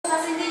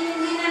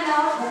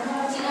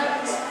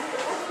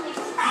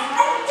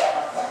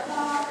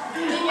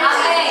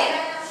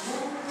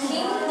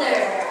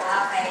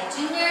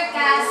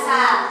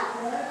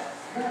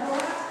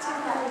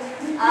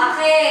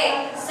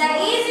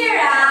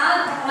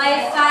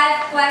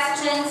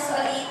questions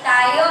ulit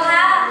tayo,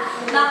 ha?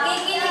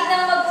 Makikinig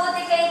ng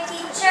mabuti kay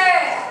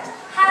teacher.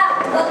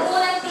 Ha? Huwag mo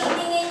lang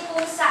titingin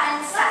kung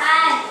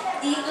saan-saan.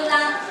 Dito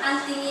lang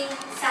ang tingin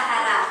sa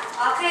harap.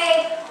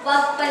 Okay?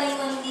 Huwag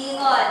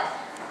palingon-lingon.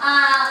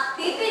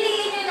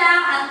 Pipiliin nyo lang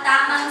ang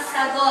tamang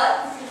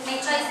sagot. May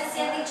choices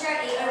yan,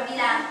 teacher, A or B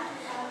lang.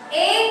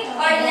 A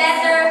or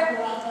letter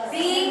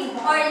B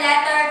or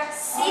letter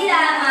C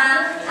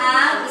lamang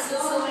ang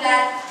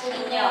isusulat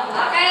ninyo.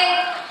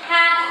 Okay?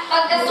 Ha?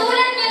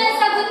 Pagkasulat nyo ng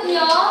sagot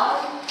nyo,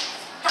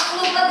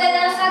 taklog agad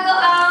ang sagot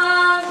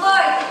ang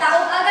board.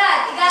 Itaog agad.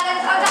 Igagat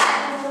agad.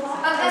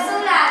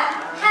 Pagkasulat.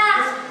 Ha?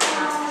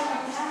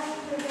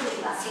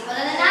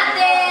 Simulan na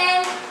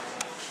natin.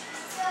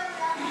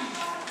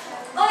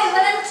 Oy,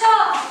 walang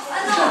chok.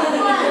 Ano?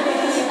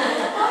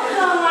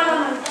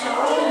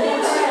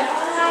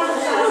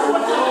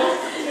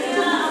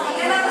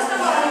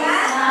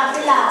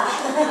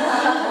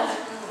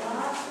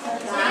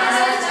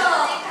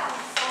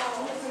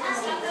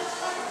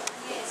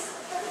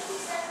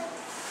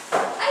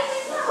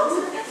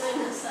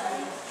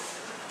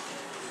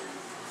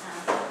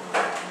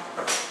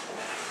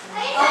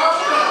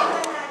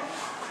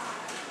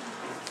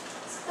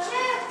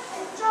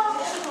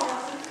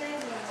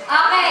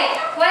 Okay,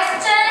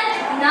 question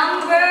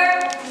number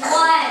 1.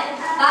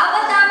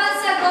 Bawat tamang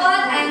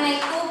sagot ay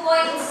may 2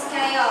 points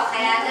kayo.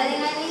 Kaya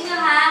galingan ninyo,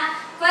 ha?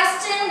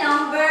 Question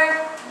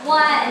number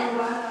 1.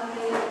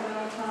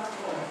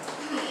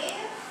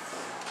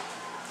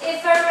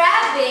 If a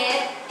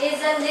rabbit is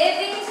a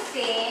living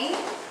thing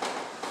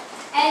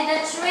and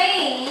the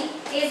train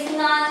is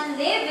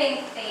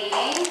non-living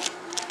thing,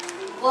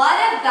 what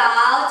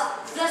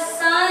about the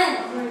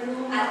sun?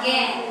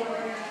 Again.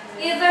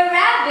 If a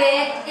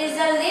rabbit is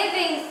a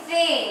living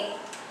thing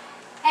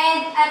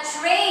and a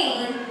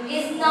train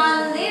is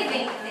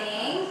non-living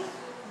thing,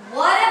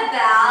 what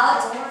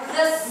about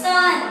the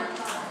sun?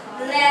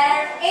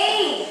 Letter A,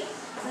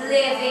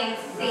 living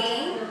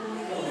thing.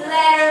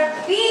 Letter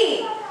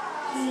B,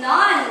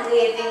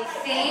 non-living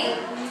thing.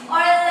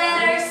 Or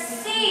letter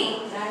C?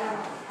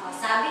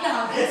 Sabi niyo,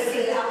 hanggang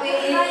C.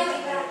 Okay.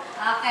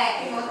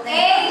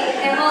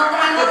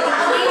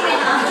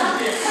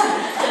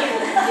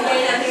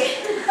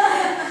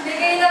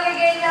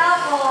 Bigay na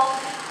ako.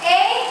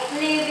 A,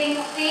 living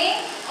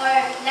thing. Or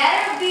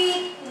letter B,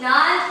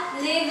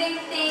 non-living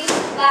thing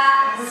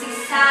ba si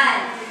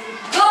sun?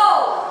 Go!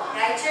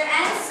 Write your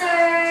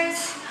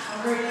answers.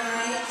 Number 9,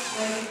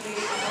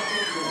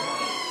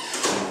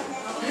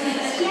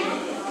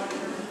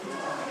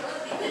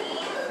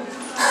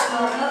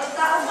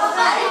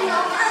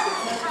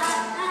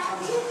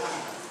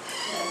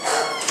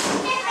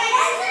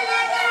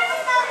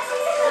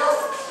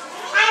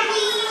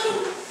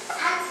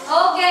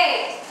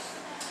 Okay.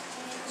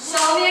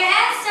 Show me your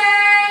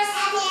answers.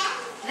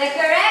 The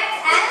correct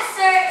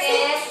answer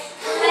is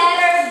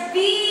letter B,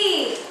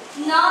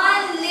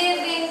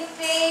 non-living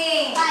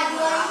thing.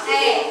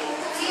 Okay.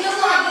 Sino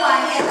po ang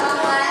 1? Ito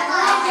ang 1.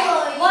 Okay.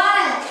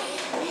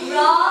 1.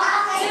 Wrong.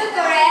 2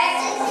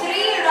 correct.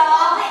 3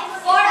 wrong.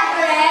 4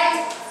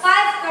 correct.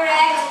 5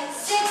 correct.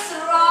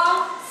 6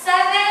 wrong.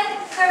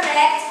 7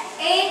 correct.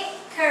 8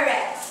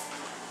 correct.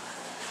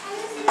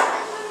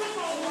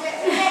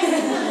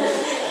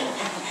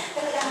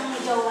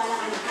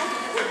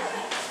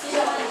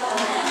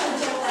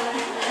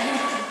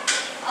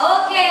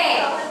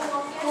 Okay.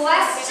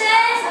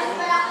 Question.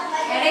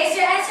 Erase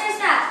your answers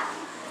na.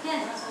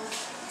 Yan.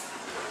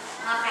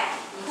 Okay.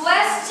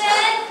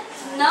 Question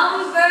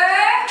number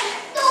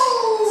 2.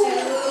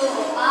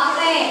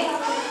 Okay.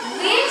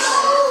 Which,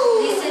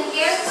 listen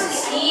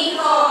carefully.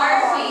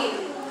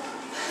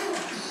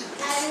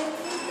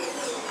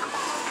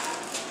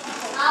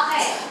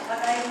 Okay.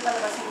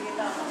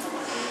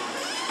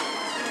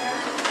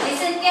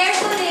 Listen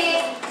carefully.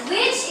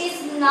 Which is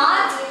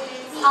not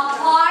a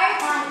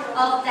part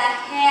of the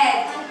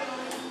head?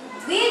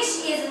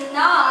 Which is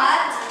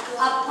not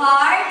a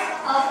part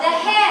of the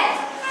head?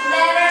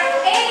 Letter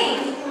A,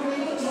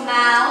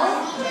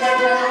 mouth.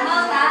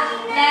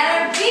 Letter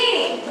B,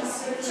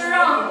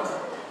 trunk.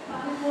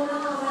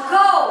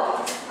 Go.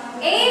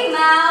 A,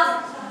 mouth.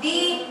 B,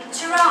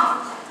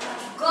 trunk.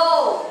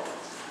 Go.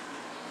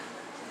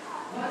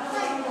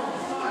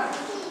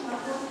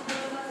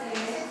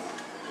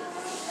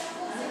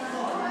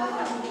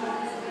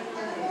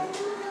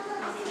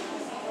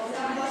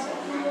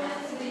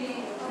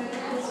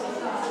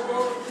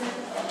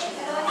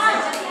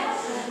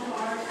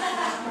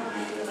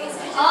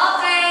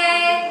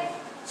 Okay.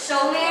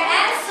 Show me your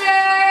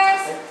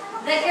answers.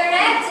 The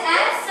correct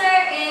answer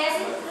is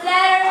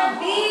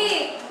letter B,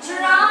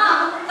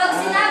 trunk. Pag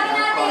sinabi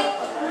natin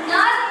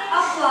not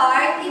a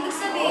part, ibig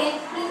sabihin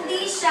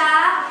hindi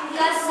siya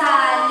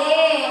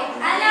kasali.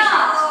 Ano?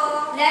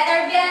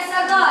 Letter B ang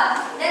sagot.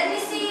 Let me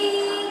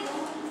see.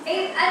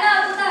 Ano?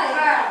 Tutal.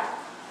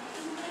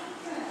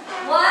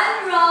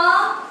 1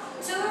 wrong,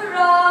 2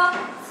 wrong,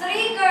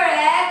 3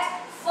 correct,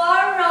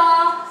 4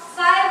 wrong,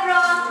 5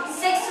 wrong,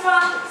 6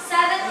 wrong,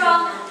 7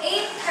 wrong,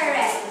 8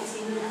 correct.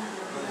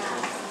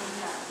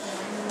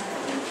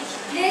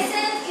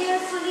 Listen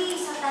carefully.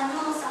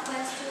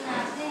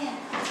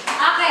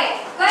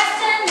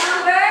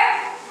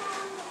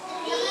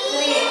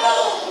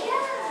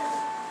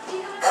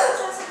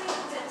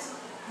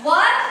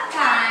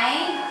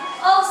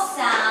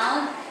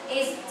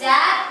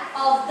 That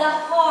of the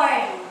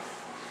horn.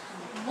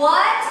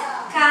 What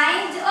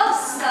kind of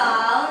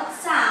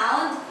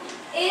sound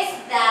is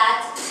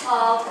that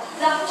of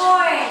the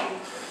horn?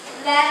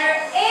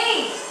 Letter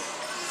A,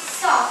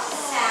 soft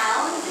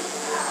sound.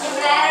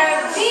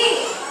 Letter B,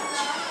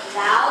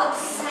 loud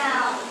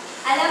sound.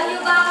 Alam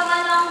niyo ba kung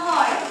ano ang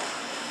horn?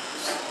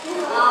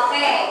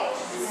 Okay.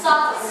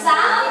 Soft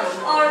sound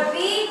or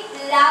B,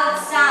 loud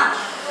sound?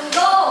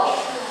 Go!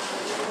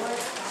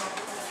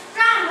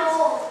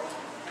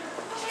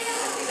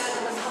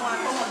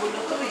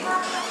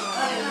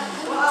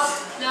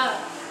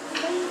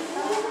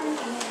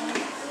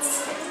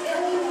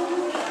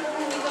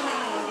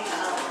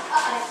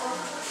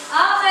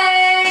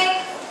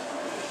 Okay.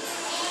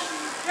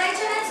 Write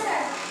your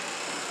answer.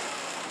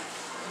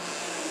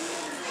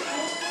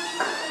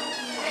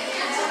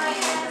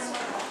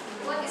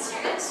 What is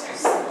your answer?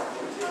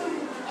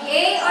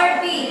 A or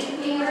B?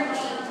 A or B?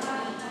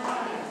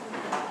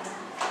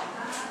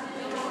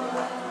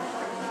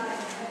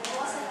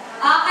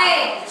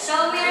 Okay,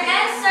 show me your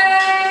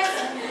answers.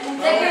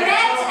 The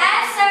correct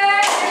answer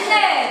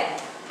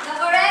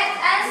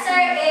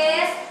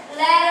is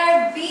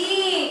letter B,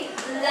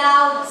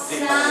 loud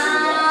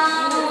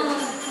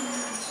sound.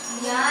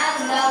 Yan,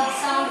 loud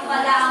sound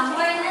pala ang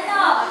horn,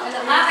 ano?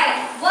 Okay,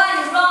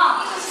 1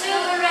 wrong, 2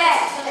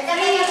 correct,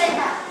 3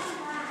 wrong.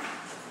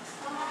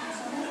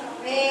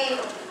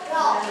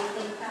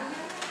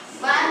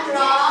 1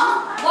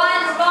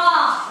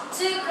 wrong,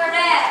 2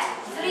 correct,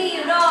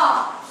 3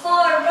 wrong,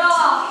 4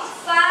 wrong,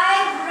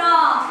 5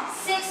 wrong,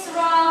 6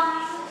 wrong,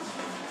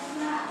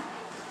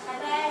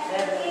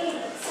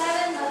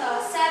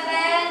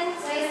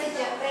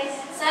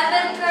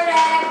 7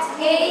 correct,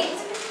 8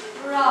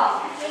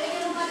 wrong.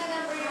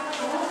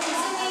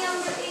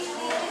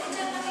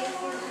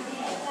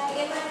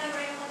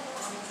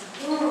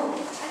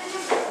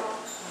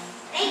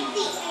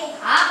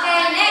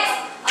 Okay, next.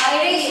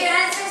 Erase your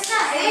answers na.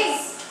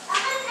 Erase.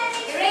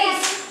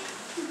 Erase.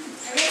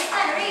 Erase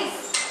na, erase.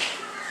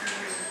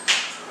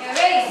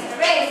 Erase,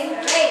 erase,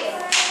 erase.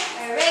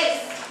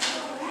 Erase.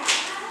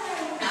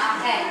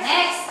 Okay,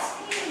 next.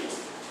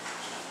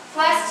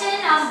 Question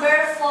number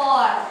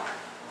 4.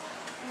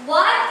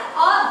 What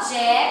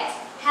object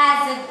has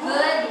a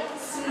good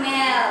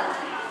smell?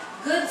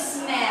 Good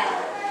smell.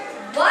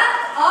 What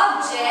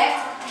object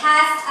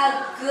has a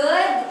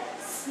good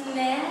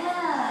smell?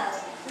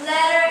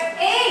 Letter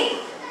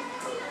A,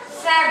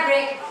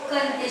 fabric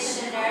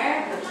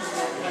conditioner.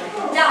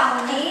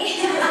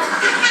 Downy.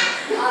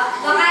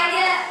 Baka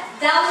niya,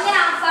 downy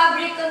ang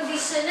fabric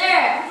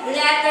conditioner.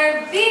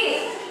 Letter B,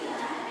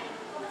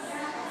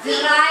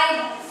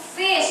 dried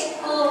fish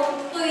o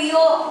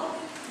tuyo.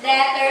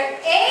 Letter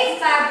A,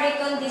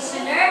 fabric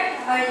conditioner,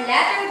 or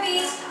letter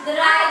B,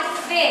 dried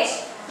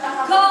fish.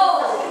 Go!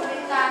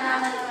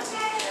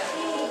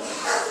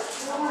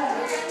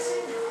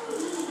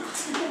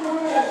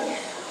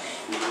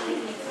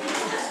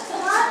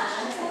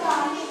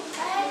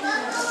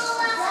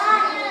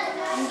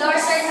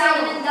 Endorser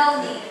tayo ng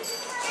Downy.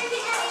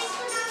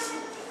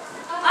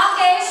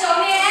 Okay, show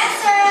me your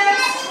answers.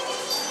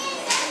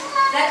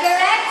 The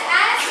correct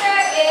answer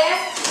is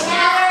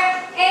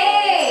letter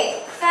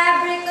A,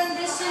 fabric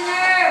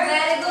conditioner.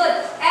 Very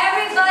good.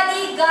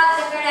 Everybody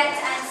got the correct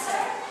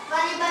answer.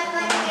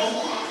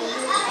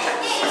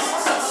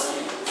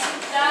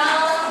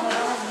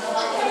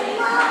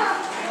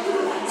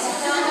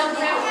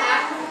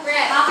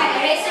 Okay,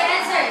 erase your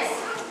answers.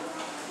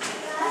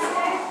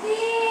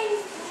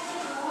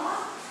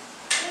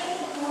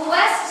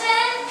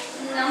 Question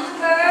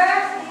number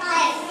 5.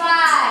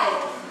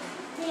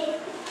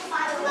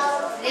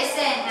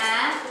 Listen,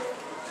 ha?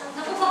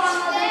 Naku, baka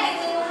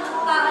magaling yung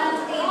nakupakan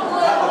ng table.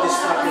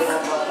 Nakaka-distract yung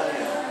ang bata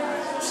niya.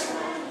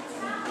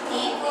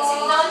 Tiko.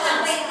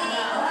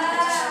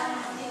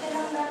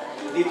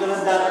 Dito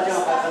lang dapat yung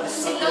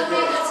makaka-distract yung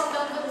bata.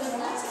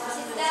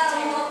 Sit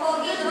down.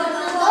 Mapogi doon.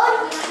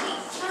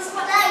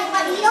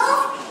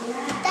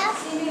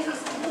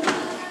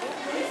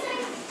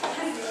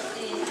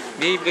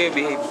 Behave kayo,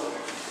 behave.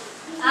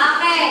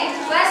 Okay,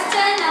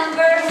 question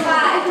number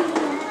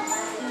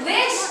 5.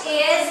 Which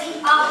is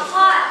a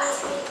hot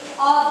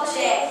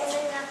object?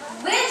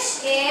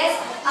 Which is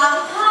a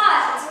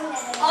hot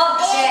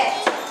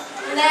object?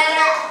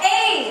 Letter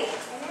A,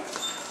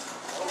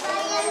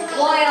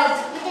 boiled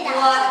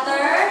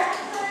water.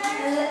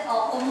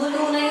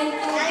 Kumulo na yung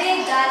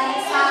tubig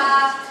galing sa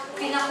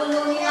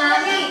pinakulo ni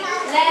Mami.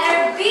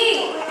 Letter B,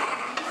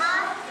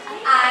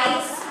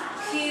 ice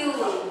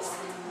cubes.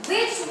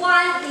 Which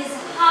one is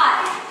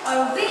hot?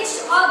 Or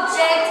which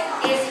object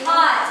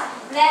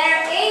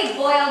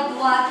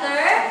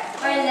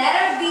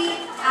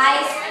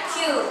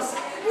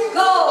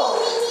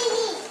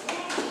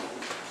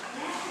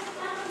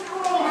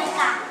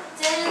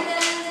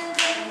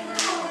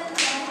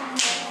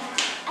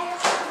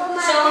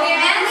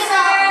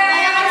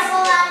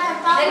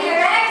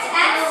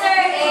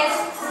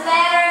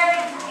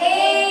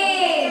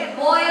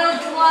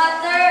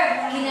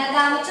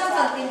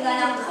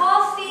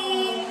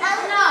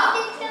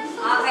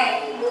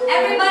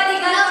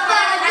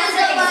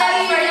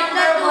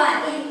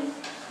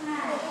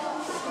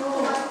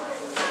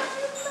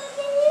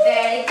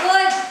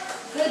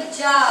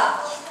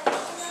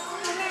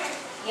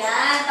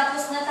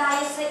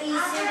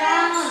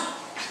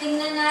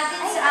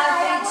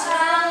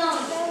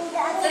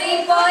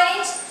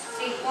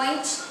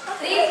points.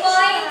 3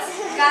 points.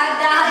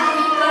 Kada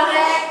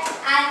correct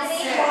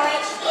answer.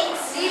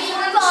 3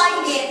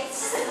 points.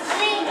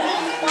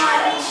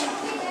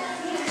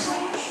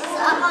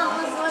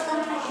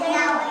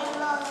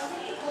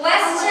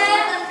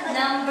 Question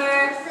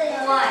number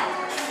 1.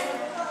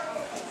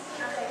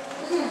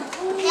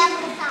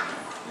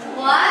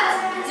 What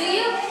do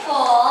you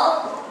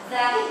call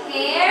the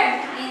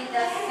hair in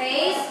the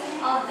face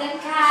of the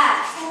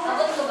cat?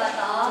 Abot ko ba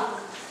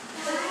to?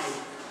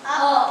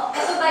 Oh,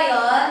 ito ba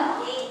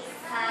yun?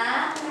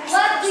 Ha?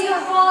 What do you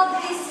call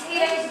this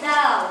hair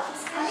daw?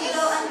 Ano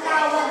daw ang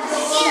tawag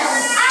doon?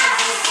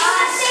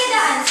 Say the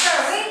answer.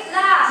 Wait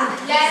lang.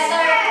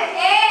 Letter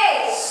A.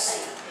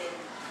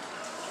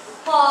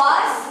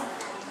 Pause.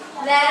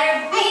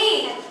 Letter B.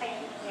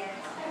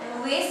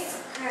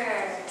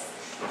 Whiskers.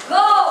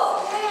 Go!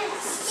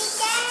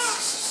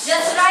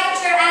 Just write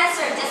your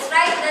answer. Just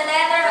write the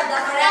letter of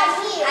the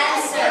correct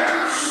answer.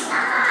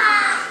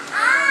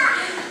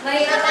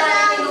 Mahirap na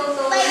natin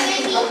minuto. Okay.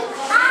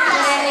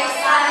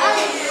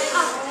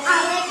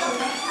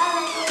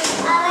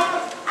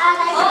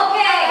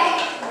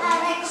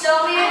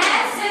 Show me your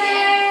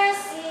answers.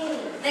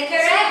 The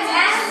correct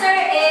answer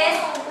is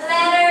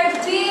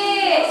letter B.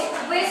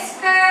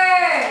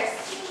 Whiskers.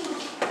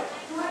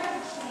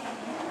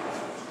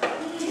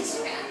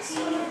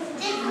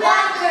 1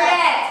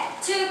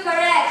 correct. 2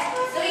 correct.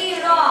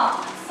 3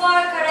 wrong.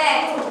 4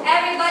 correct.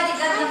 Everybody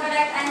got the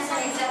correct answer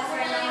except for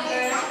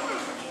number 3.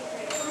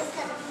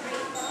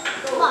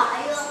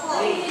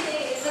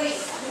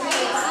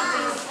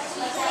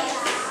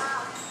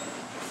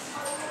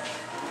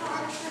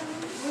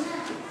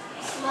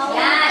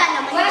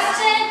 Yan.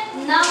 Question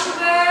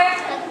number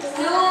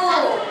 2.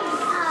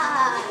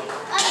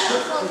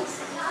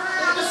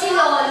 Ito si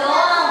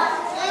Lolong.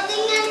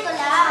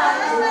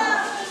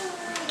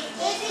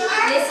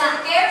 Listen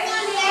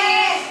carefully.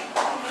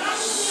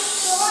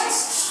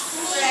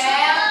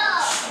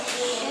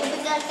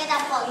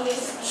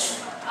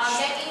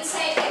 Get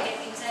inside.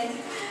 Get inside.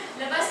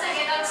 Labas na,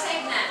 get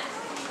outside na.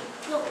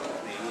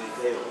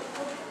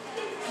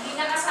 Hindi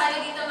na kasali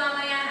dito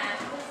mamaya, ha?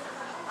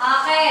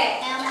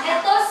 Okay.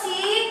 Ito si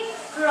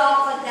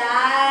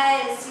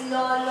Crocodile. Si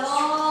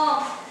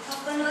Lolong.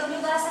 Napanood niyo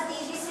ba sa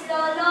TV si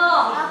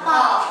Lolong?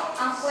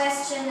 Ang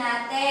question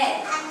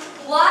natin.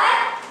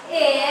 What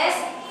is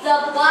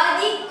the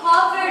body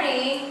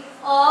covering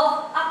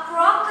of a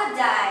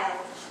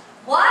crocodile?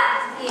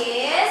 What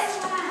is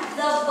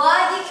the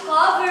body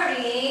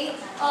covering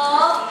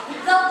of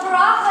the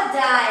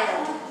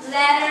crocodile?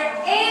 Letter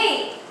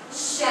A,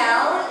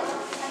 shell.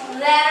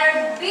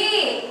 Letter B,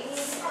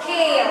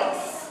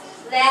 scales.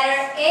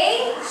 Letter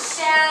A,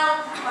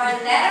 shell, or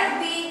letter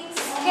B,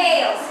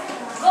 scales.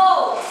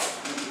 Go!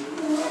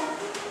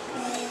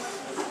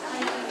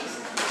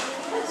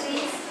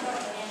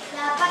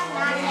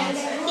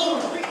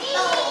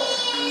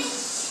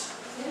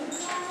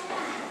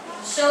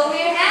 Show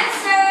me your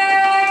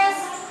answers.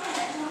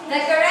 The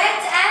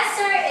correct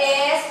answer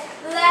is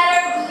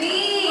letter B,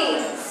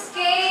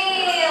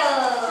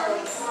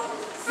 scales.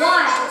 1,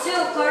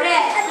 2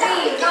 correct,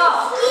 3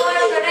 wrong,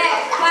 4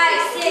 correct,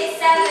 5, 6,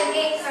 7,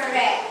 8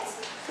 correct.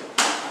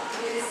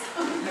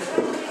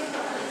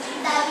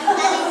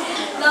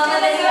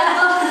 Madali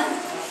lang.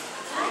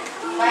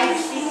 5,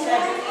 6,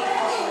 7,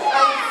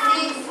 8.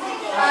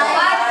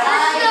 What?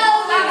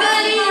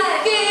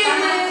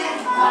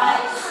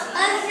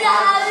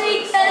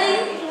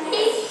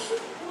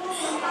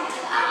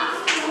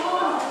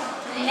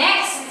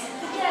 Next.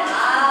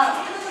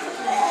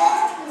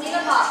 Sino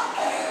po?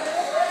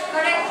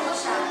 Correct mo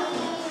siya.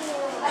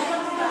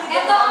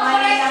 Ito ang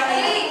correct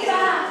 3.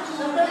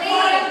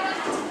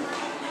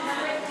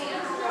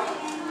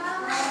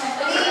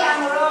 3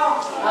 ang wrong.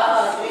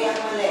 Oo, 3 ang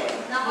mali.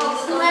 Naku,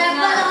 gusto mo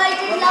na.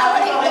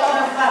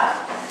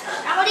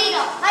 Ako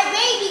dito. My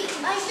baby.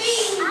 My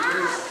baby.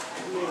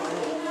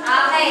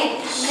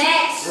 Okay,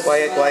 next.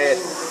 Quiet, quiet.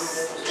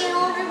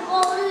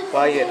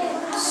 Quiet.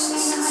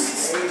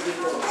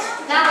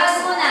 Labas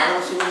muna.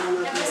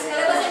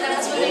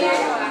 Labas mo na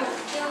yun.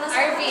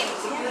 Arvin.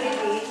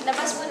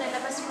 Labas mo na.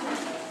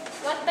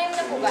 What time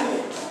na po ba?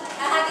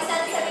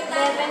 Kakagisa sa rin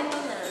 11 mo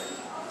na.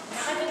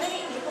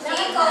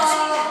 Nico.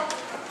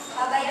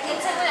 Pabayatin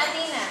sa mo,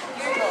 Athena.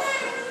 Your go.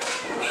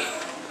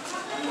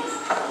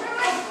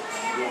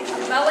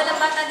 Bawal ang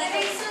bata dito.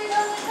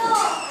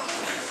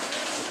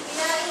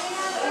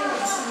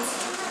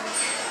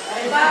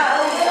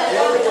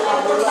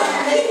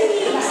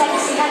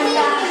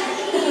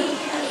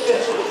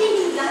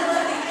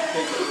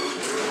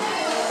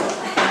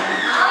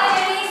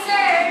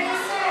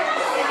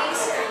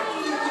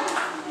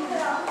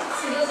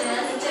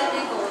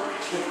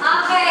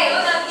 Okay,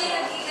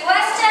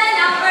 question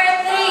number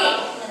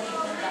 3.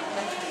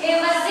 If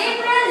a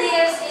zebra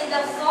lives in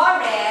the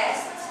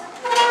forest,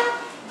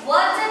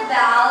 what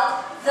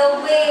about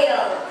the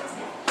whale?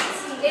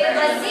 If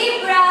a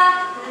zebra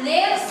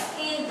lives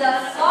in the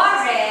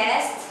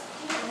forest,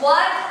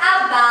 what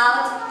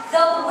about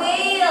the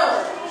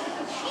whale?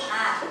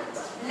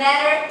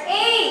 Letter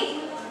A,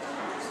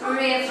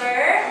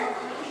 river.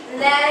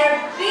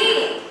 Letter B,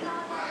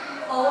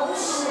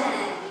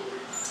 ocean.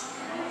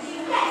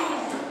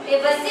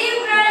 If a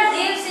zebra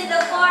lives in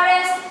the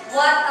forest,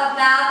 what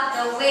about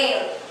the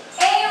whale?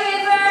 A,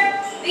 river,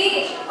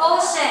 B,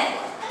 ocean.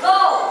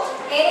 Go,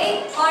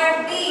 A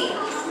or B?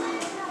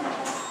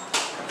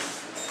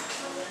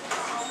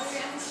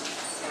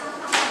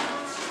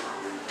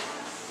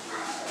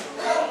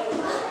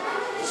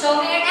 Show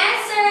me your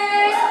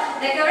answers.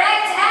 The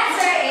correct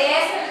answer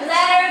is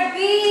letter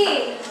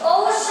B,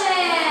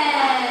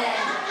 ocean.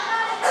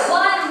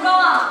 1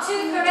 wrong,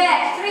 2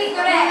 correct, 3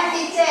 correct.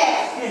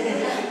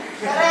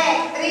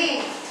 Correct.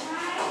 3.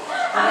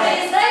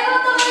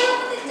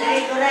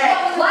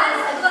 Correct.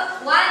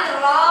 1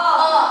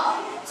 wrong,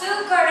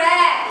 2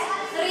 correct,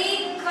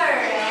 3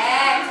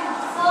 correct,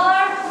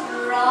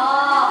 4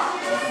 wrong,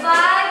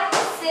 5,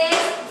 6,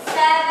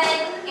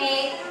 7,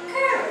 8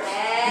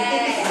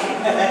 correct.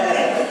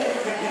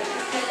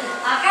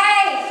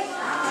 Okay.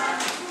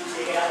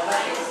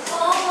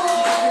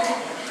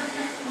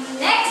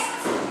 Next.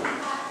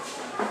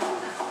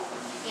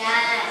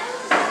 Yan.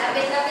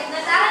 Lapit-lapit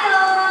na tayo.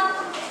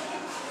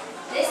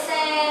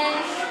 Listen.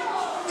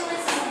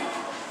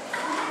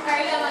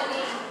 Carla,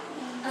 mali.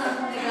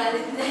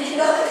 Nagalit na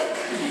yun.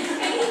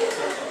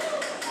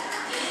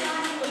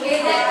 If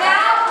the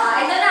cow,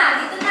 ito na,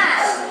 dito na.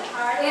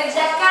 If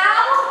the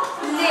cow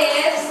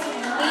lives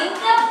in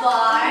the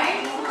barn,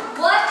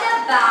 what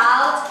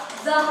about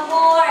the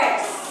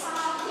horse?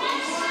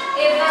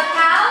 If a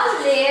cow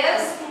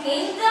lives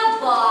in the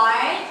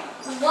barn,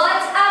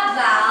 what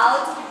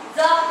about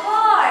the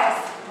horse?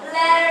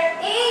 Letter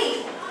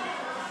A,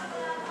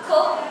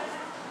 cook.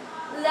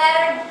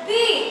 Letter B,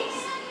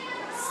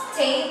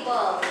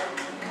 stable.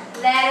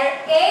 Letter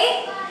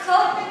A,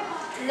 cook.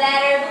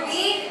 Letter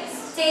B,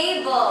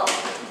 stable.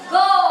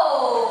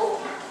 Go!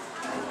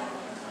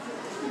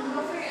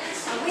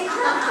 Wait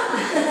lang.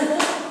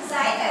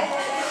 Excited.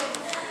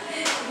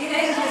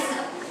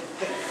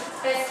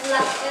 First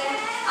luck.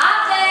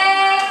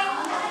 Okay.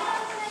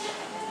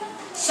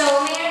 Show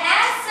me your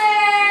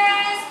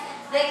answers.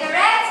 The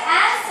correct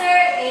answer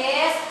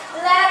is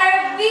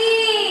letter B,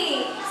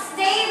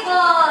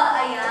 stable.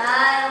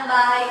 Ayan, ang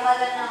bahay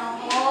pala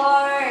ng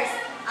horse.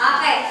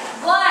 Okay,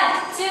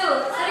 1, 2,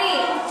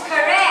 3,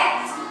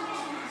 correct.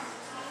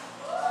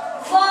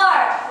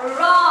 4,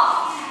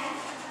 wrong.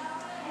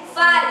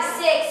 5,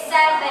 6,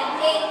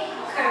 7,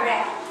 8,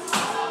 correct.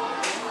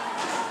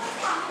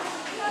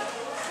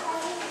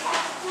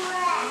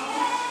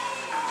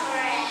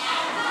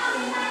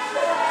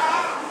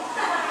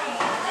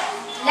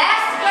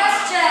 Last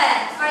question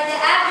for the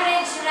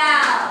average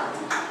round.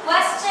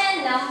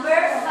 Question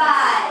number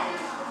 5.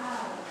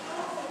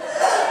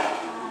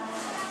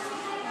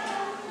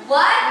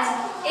 What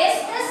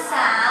is the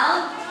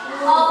sound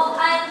of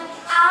an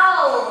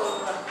owl?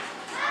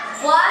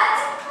 What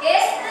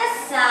is the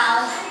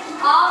sound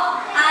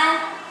of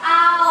an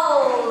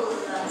owl?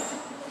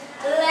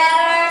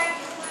 Letter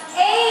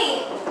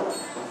A,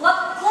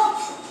 whoop whoop.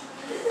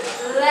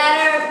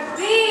 Letter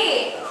B,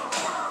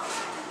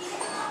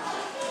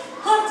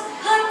 hut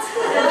hut.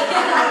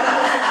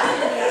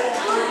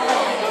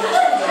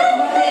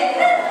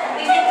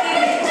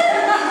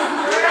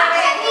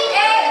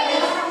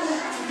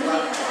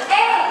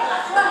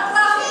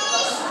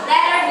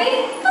 Letter B.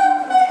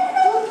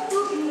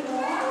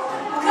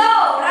 Go!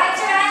 Write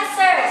your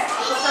answers.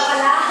 Gusto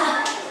pala.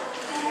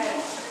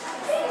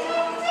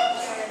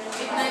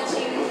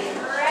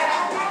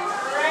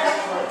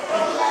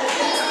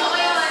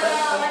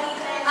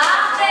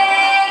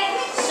 Okay.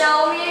 Show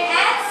me your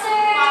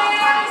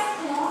answers.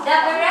 The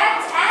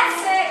correct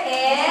answer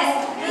is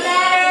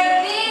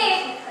letter B.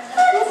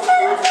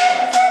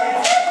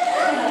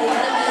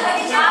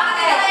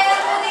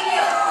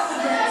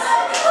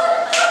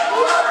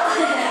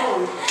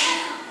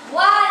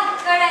 One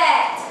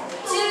correct,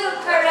 2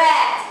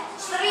 correct,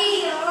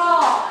 3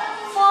 wrong,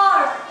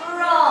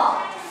 4 wrong,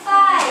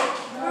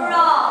 5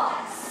 wrong,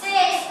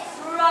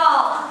 6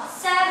 wrong,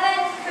 7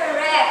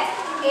 correct,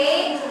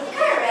 8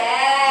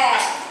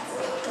 correct.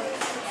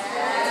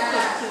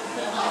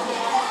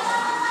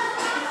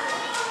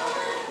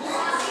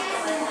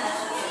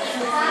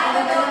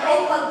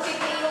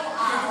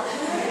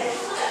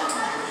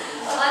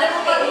 Ano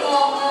mo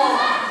pag-ngongo?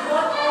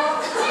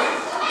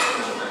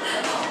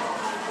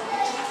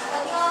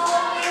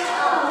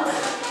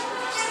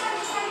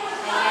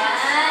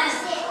 Ayan.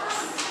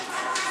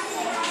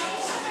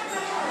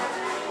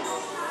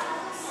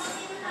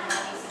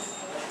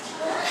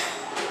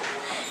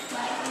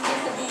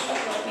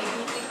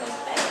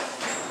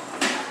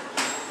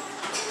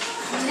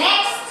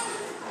 Next.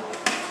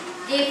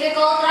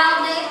 Difficult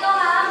round na ito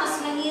ha. Mas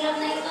mahirap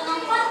na ito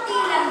ng konti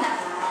lang naman.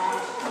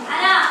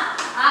 Ano?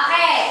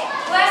 Okay.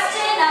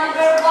 Question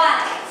number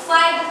 1.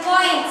 5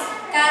 points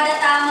kada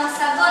tamang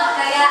sagot.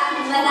 Kaya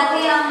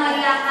malaki ang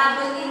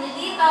mayahabol ninyo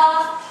dito.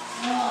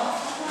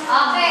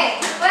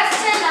 Okay.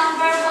 Question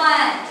number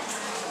 1.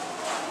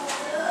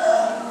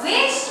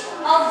 Which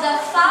of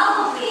the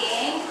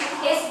following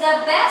is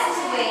the best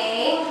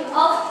way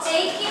of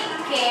taking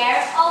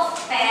care of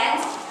pet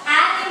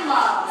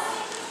animals?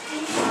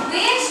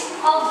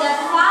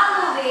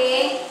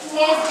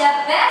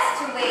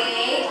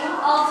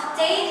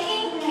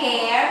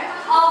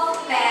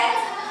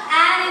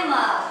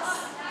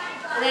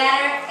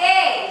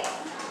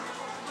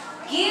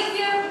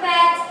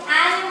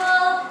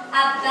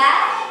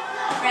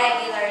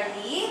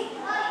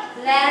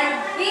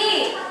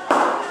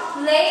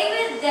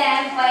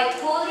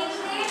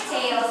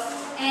 tails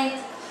and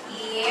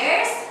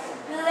ears.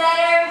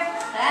 Letter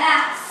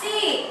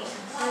C.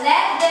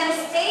 Let them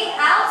stay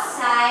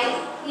outside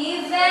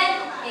even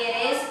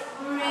it is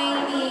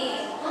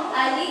raining.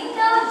 Alin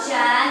daw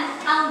dyan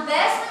ang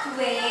best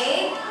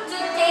way to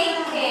take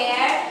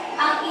care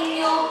ang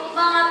inyong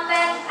mga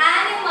pet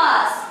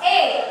animals? A.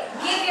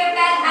 Give your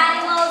pet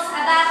animals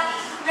a bath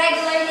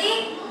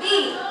regularly.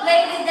 B.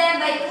 Play with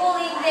them by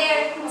pulling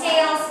their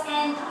tails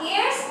and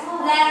ears.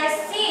 Letter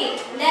C.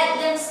 Let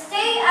them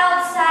stay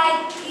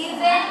outside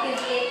even if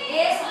it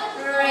is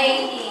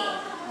raining.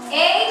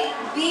 A,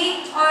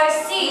 B, or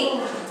C?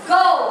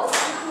 Go!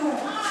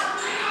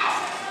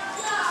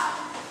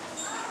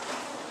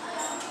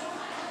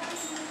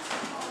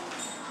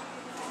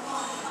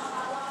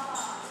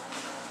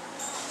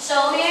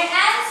 Show me your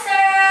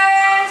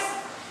answers.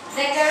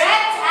 The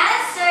correct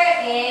answer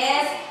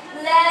is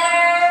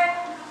letter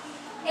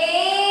A.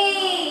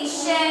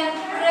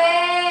 Syempre.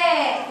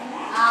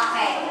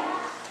 Okay.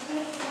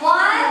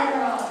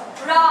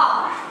 1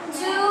 wrong.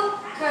 2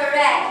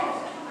 correct.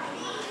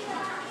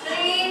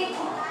 3.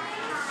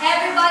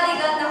 Everybody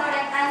got the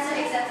correct answer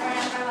except for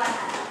number 1.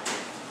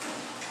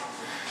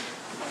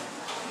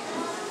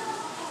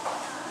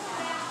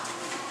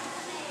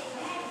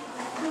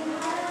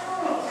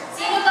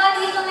 Sino ba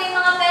dito may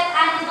mga pet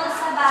animals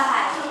sa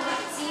bahay?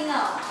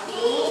 Sino?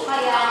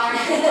 Kaya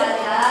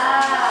wala.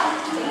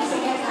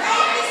 Okay.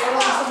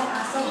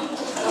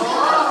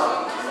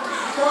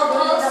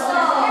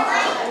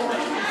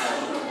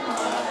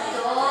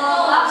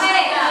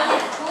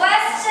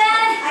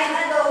 Question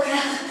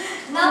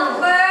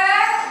number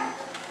 2.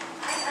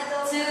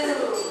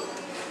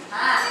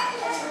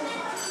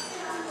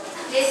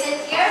 Listen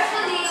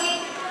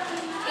carefully.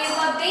 If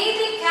a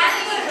baby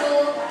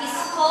kangaroo is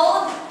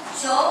called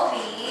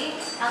Joey,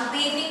 ang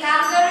baby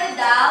kangaroo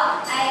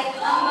daw ay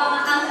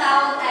ang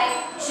tawag ay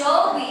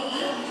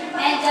Joey,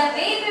 and the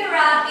baby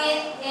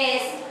rabbit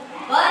is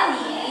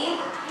Bunny,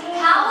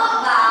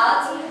 how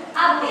about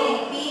a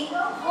baby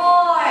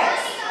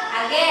horse?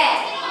 Again,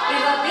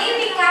 if a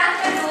baby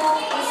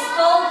kangaroo is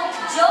called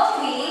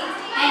Joey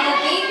and the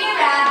baby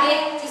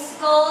rabbit is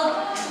called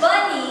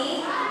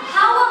Bunny,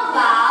 how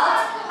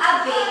about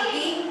a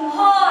baby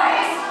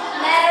horse?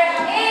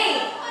 Letter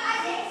A.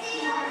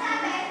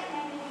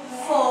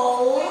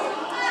 Foal.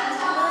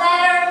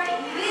 Letter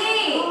B.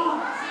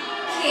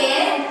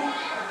 Kid.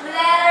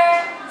 Letter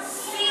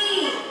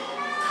C.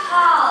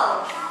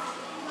 Calf.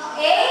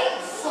 A.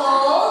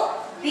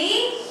 Foal. B.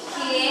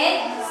 Kid.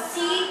 C.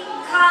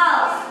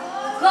 Calf.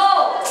 Go!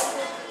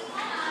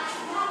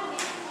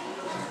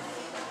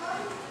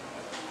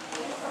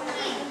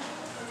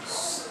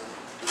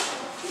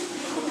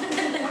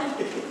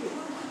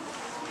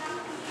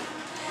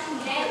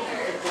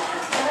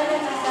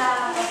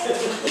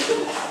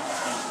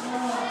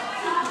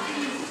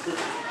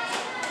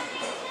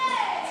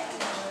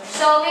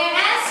 Show me your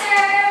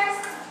answers.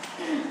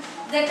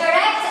 The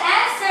correct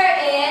answer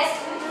is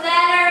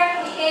letter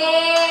A.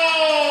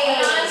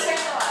 Answer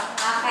to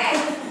Okay.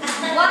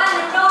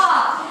 1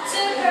 wrong,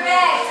 2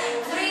 correct,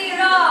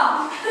 3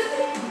 wrong,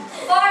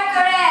 4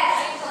 correct,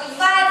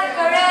 5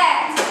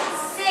 correct,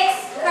 6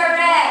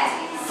 correct,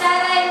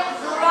 7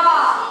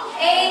 wrong,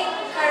 8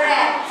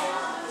 correct.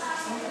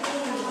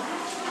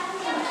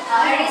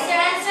 Erase your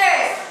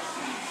answers.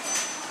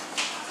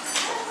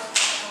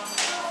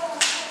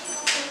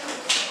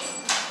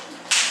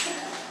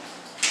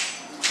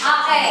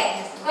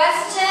 Okay,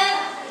 question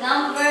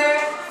number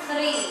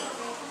 3.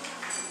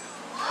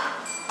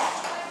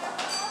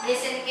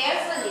 Listen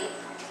carefully.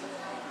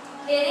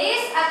 It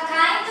is a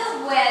kind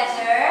of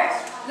weather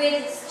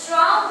with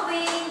strong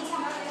wind,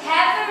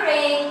 heavy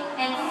rain,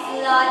 and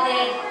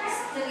flooded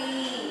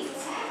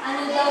streets.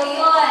 Ano daw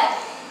yun?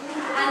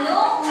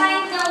 Anong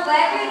kind ng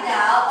weather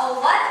daw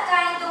o what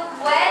kind of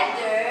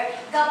weather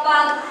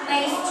kapag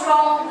may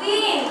strong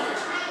wind,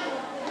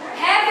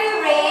 heavy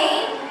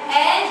rain,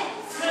 and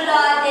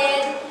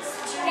flooded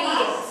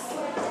streets?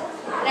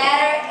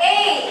 Letter A,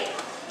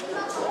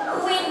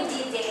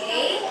 windy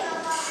day.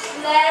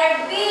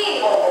 Letter B,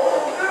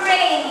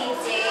 rainy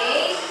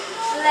day.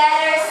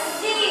 Letter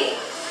C,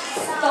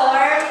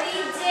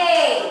 stormy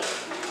day.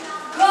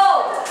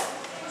 Go!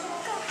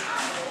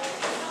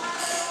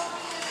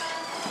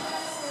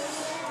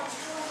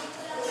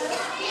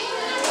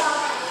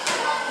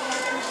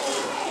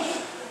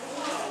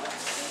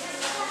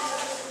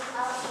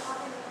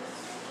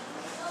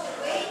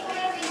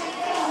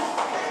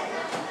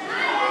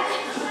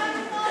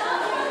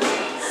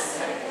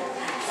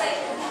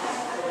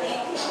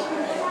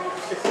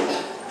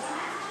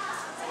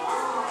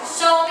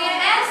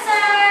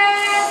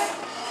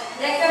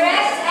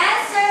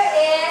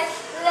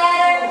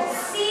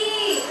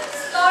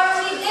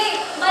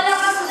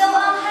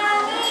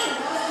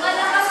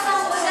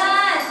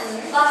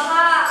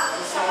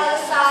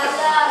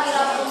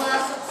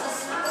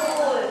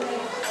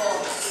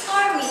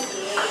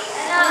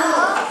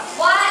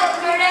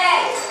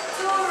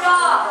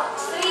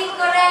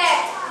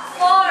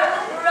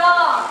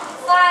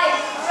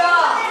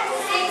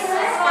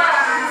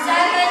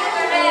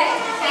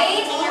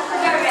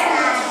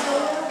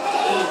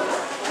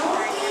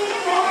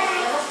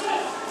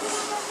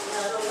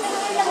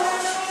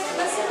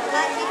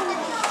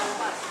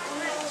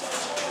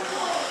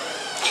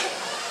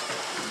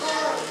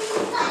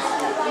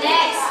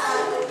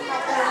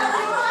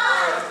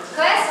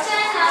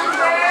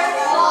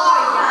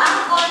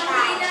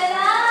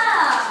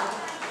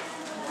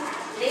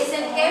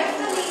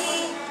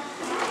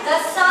 The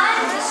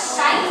sun is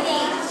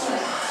shining.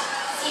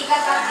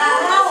 Sikat ang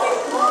araw.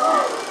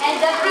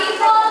 And the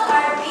people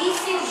are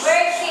busy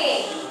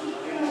working.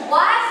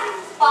 What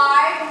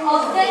part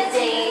of the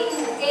day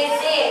is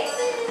it?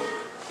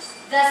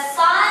 The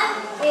sun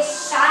is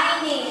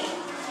shining.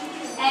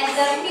 And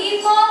the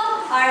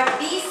people are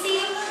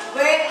busy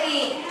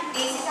working.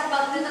 Busy sa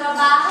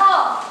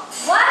pagtatrabaho.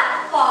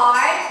 What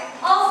part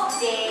of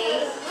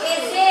day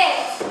is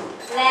it?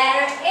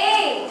 Letter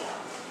A,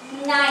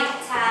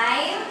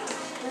 nighttime.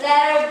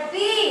 Letter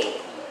B,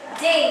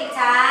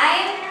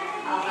 daytime.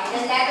 Okay, the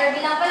letter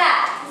B lang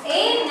pala.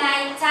 A,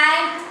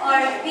 nighttime,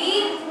 or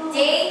B,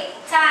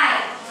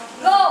 daytime.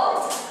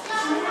 Go!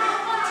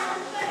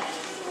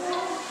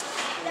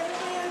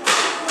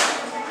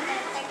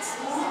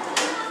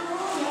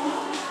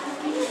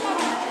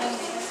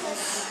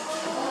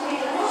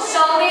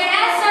 Show me your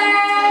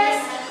answers.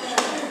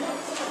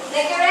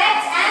 The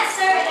correct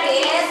answer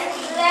is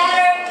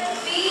letter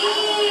B,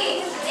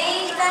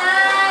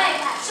 daytime.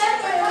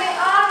 Siyempre, may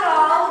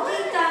araw,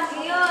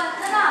 daytime yun.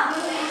 Ano?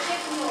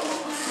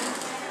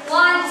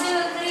 1,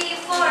 2, 3,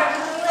 4,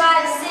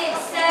 5,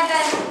 6,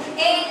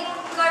 7,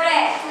 8.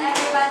 Correct.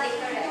 Everybody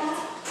correct.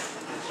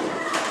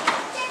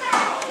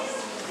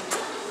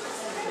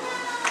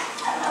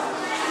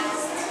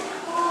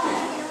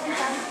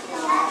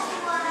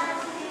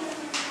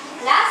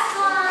 Last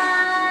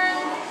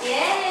one.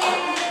 Yay.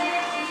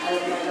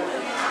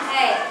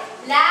 Okay.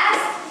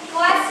 Last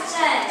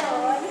question.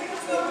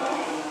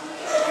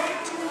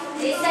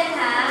 Listen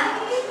ha.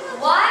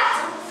 What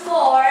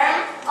form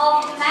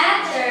of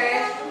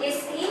matter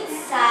is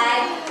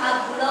inside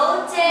a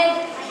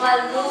bloated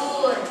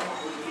balloon?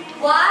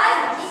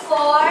 What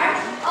form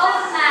of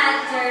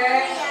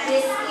matter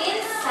is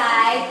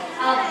inside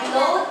a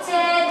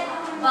bloated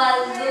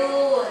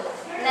balloon?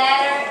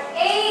 Letter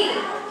A,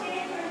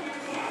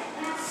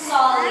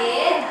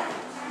 solid.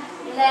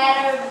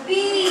 Letter B,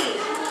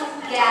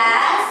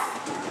 gas.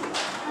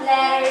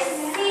 Letter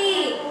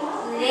C,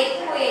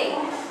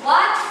 liquid.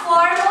 What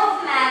form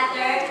of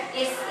matter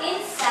is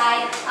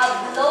inside a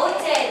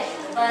bloated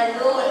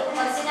balloon?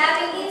 Pag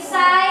sinabing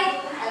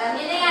inside, alam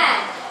niyo na yan.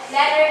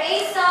 Letter A,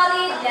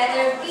 solid.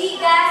 Letter B,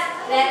 gas.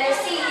 Letter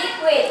C,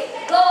 liquid.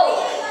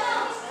 Go!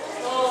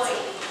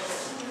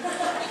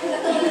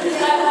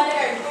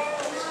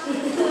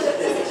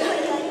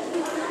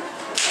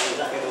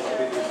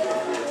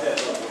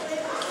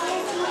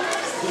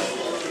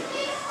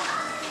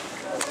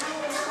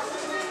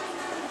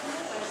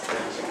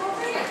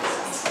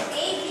 A, B,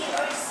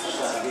 or C?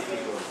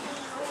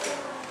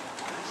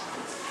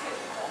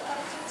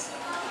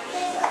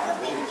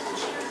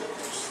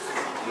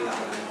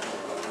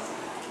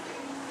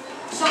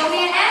 Show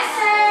me your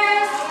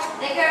answers.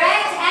 The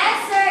correct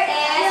answer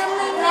is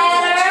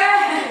letter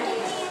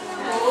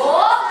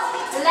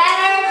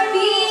B,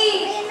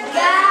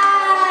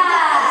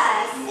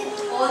 gas.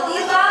 O,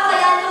 diba?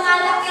 Kaya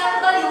lumalaki ang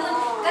balloon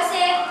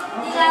kasi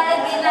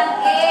nilalagyan ng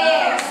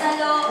air sa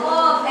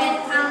loob. And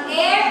ang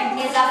air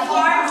is a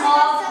form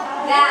of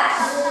gas.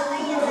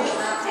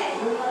 Okay.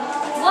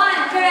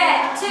 1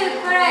 correct, 2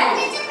 correct,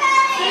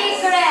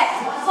 3 correct,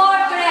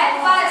 4 correct,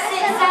 5,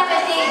 6,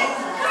 7, 8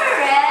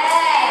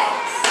 correct.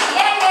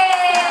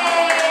 Yay!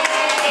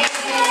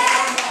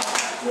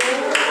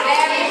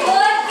 Very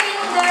good,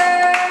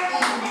 Kinder.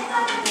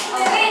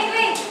 Oh,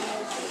 wait.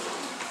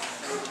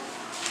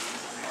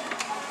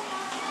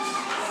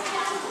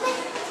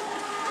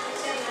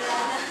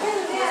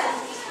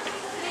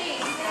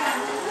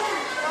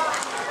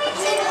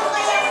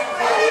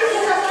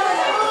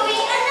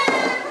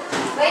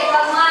 Wait,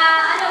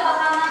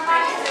 baka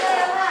ma-party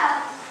tayo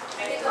ha.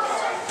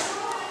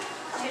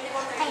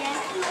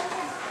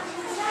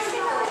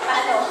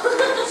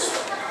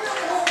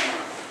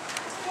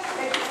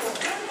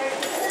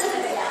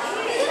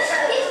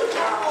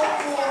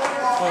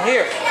 Oh,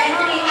 here.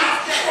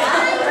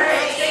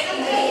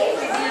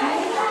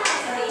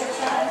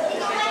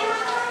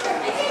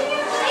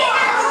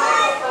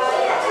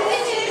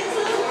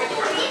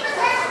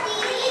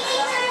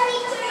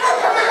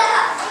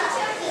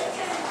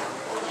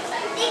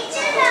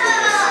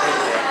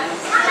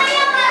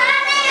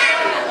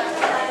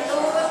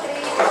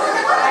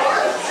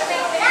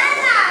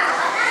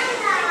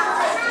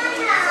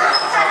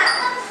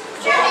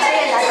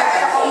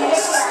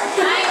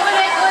 Ay,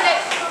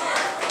 ulit.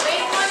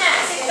 Wait muna.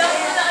 Sit down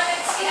muna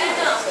ulit si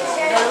ano.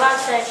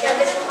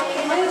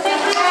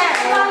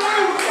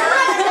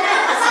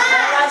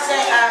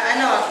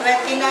 Ano,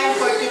 29,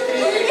 43,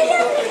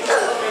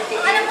 32,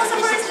 38. Ano po sa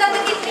first lang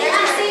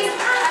nag-i-36?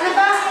 Ano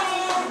ba?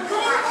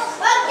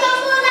 Wag niyo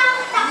muna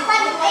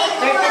takpan.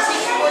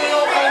 36 po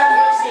yung kay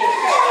number 6.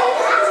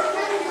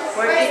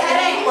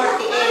 43,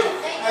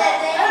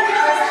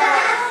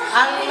 48.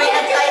 Ang may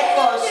nag-type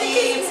ko,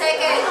 si yung 7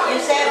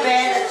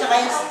 at saka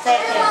yung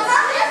 2nd.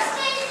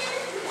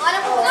 Ano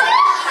po?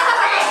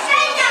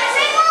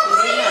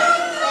 Hindi na.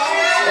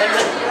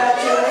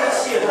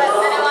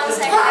 Dalawang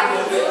second.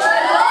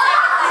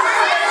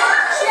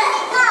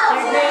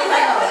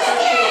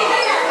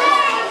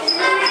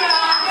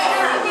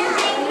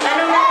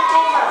 Ano na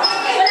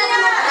natin?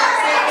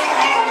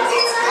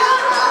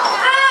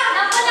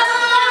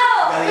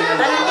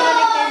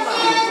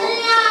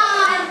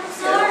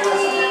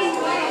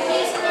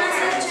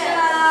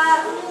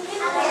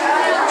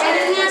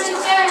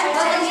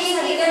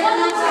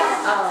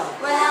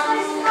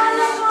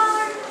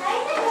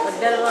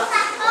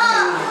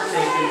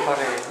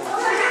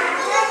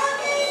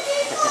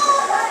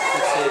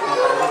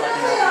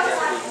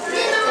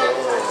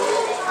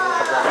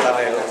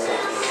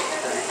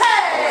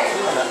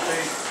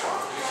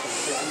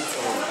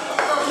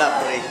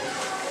 break.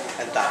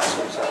 Ang taas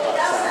mo sa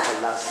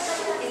last.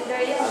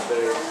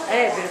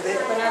 Other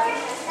binibili pa natin.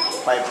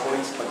 5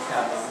 points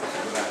pagkama.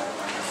 Sigurado.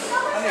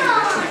 Ano yun?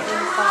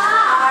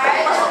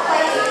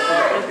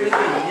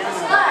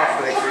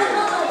 Break yun.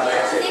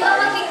 Parehas Hindi ba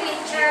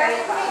mag-picture?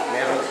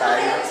 meron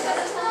tayo.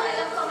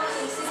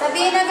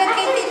 Sabihin agad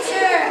kay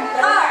teacher.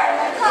 R.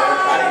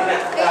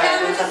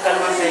 Kung sa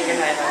kalawang second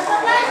ay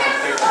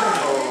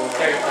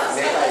third.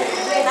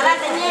 Tara,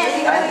 Daniel.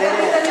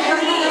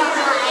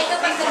 Ito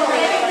pag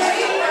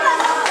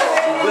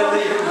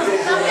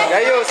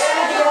Jius!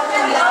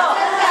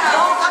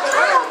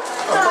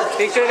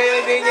 Picture na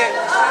yun din yan.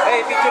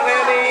 Ay, picture na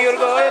yun ni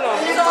Yurgo. Ayun o.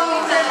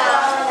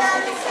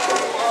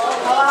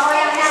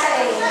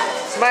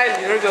 Smile,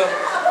 Yurgo.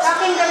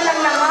 Pakinggan lang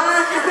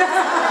naman.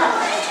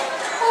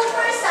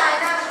 over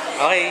sana.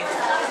 Okay.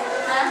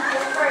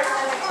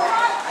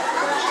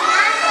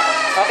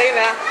 Okay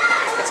na.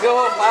 Let's go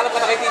home. Paalam ka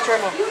na kay teacher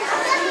mo.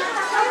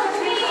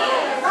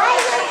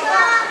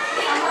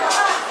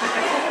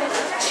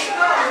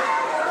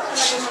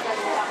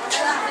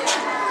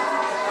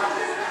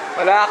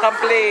 Wala kang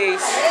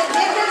place.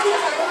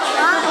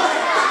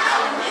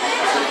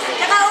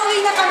 Nakauwi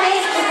na kami.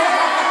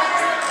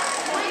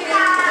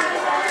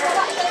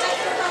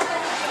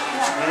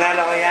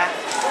 Nanalo ko ya?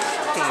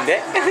 Hindi.